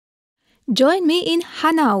Join me in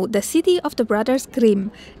Hanau, the city of the Brothers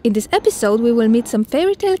Grimm. In this episode we will meet some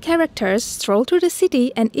fairy tale characters, stroll through the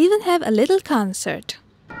city and even have a little concert.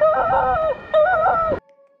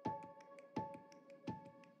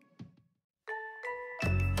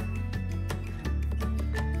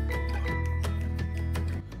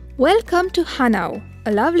 Welcome to Hanau,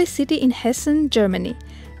 a lovely city in Hessen, Germany.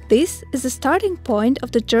 This is the starting point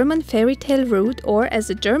of the German fairy tale route, or as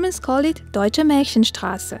the Germans call it, Deutsche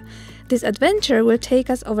Märchenstraße. This adventure will take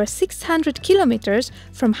us over 600 kilometers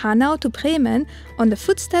from Hanau to Bremen on the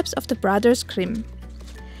footsteps of the Brothers Grimm.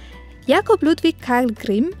 Jakob Ludwig Karl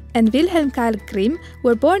Grimm and Wilhelm Karl Grimm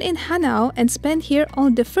were born in Hanau and spent here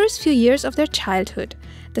only the first few years of their childhood.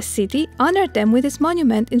 The city honored them with its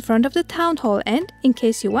monument in front of the town hall and, in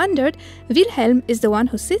case you wondered, Wilhelm is the one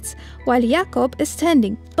who sits while Jakob is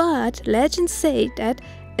standing, but legends say that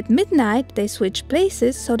at midnight they switch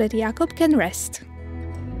places so that Jakob can rest.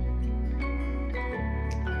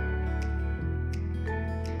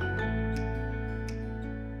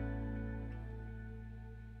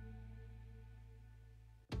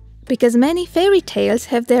 Because many fairy tales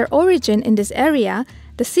have their origin in this area,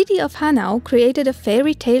 the city of Hanau created a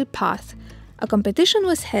fairy tale path. A competition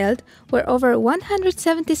was held where over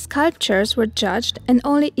 170 sculptures were judged and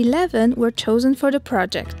only 11 were chosen for the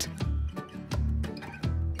project.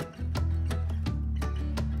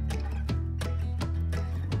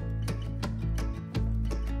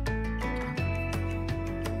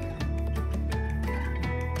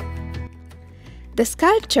 The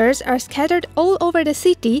sculptures are scattered all over the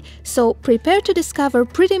city, so prepare to discover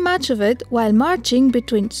pretty much of it while marching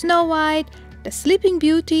between Snow White, the Sleeping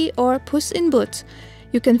Beauty or Puss in Boots.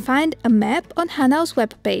 You can find a map on Hanau's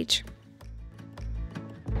webpage.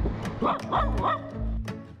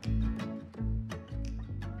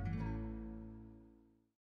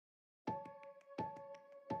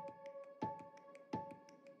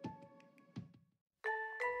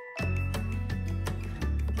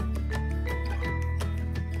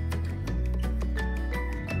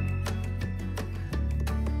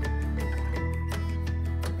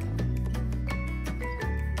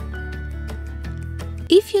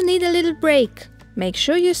 If you need a little break, make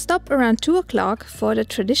sure you stop around 2 o'clock for the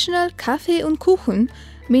traditional Kaffee und Kuchen,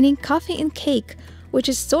 meaning coffee and cake, which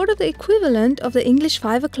is sort of the equivalent of the English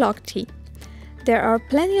 5 o'clock tea. There are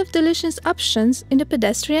plenty of delicious options in the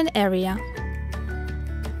pedestrian area.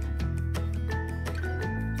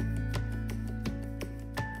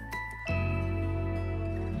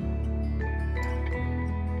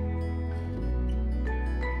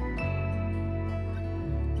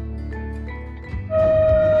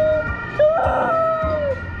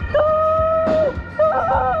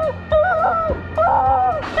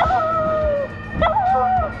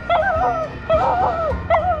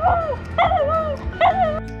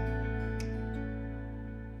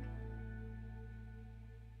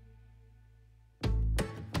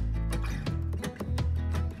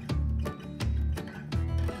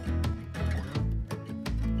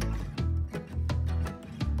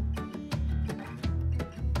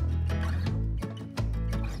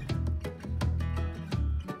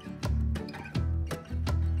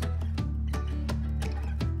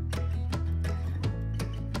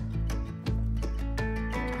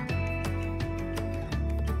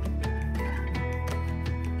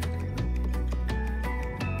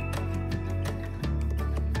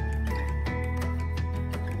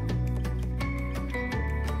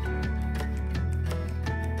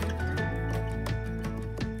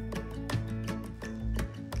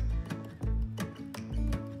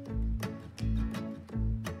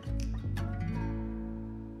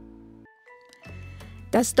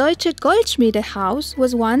 Das Deutsche Goldschmiedehaus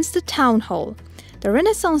was once the town hall. The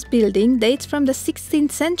Renaissance building dates from the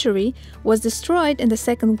 16th century, was destroyed in the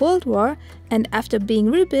Second World War, and after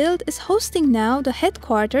being rebuilt is hosting now the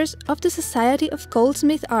headquarters of the Society of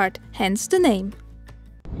Goldsmith Art, hence the name.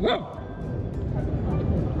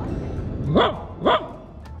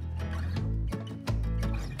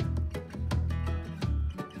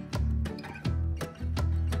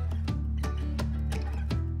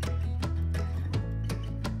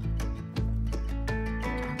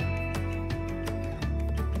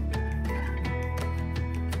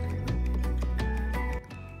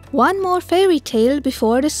 One more fairy tale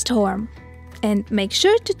before the storm. And make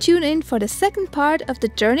sure to tune in for the second part of the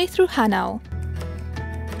journey through Hanau.